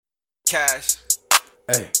cash.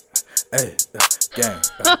 Hey, gang,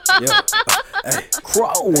 yeah, hey,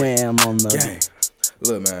 Crow-am on the gang.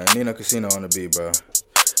 Look, man, NiNoCodeine on the beat, bro.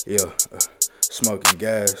 Yeah, smoking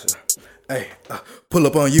gas. Hey, pull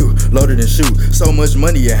up on you, loaded and shoot. So much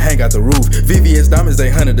money, you hang out the roof. VVS diamonds, they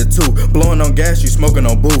 100 to 2. Blowing on gas, you smoking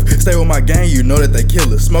on booth. Stay with my gang, you know that they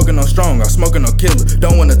killers. Smoking on strong, I'm smoking on killer.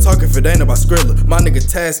 Don't wanna talk if it ain't about Skrilla. My nigga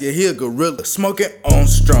Task, yeah, he a gorilla. Smoking on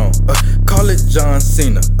strong, call it John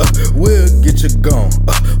Cena. We'll get you gone.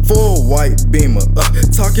 For a white beamer,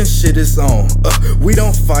 talking shit is on. We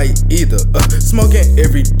don't fight either. Smoking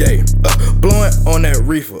every day, blowing on that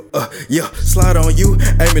reefer. Yeah, slide on you,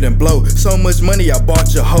 aim it and blow. So much money, I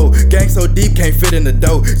bought your hoe. Gang so deep, can't fit in the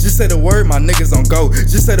dough. Just say the word, my niggas gon' go.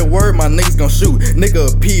 Just say the word, my niggas gon' shoot.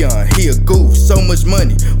 Nigga a peon, he a goof. So much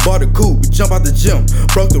money, bought a coupe. Jump out the gym,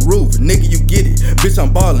 broke the roof. Nigga, you get it. Bitch,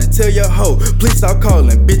 I'm ballin'. Tell your hoe, please stop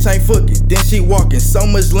calling. Bitch ain't fucking. Then she walking. So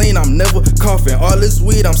much lean, I'm never coughing. All this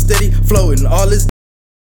weed, I'm steady floating. All this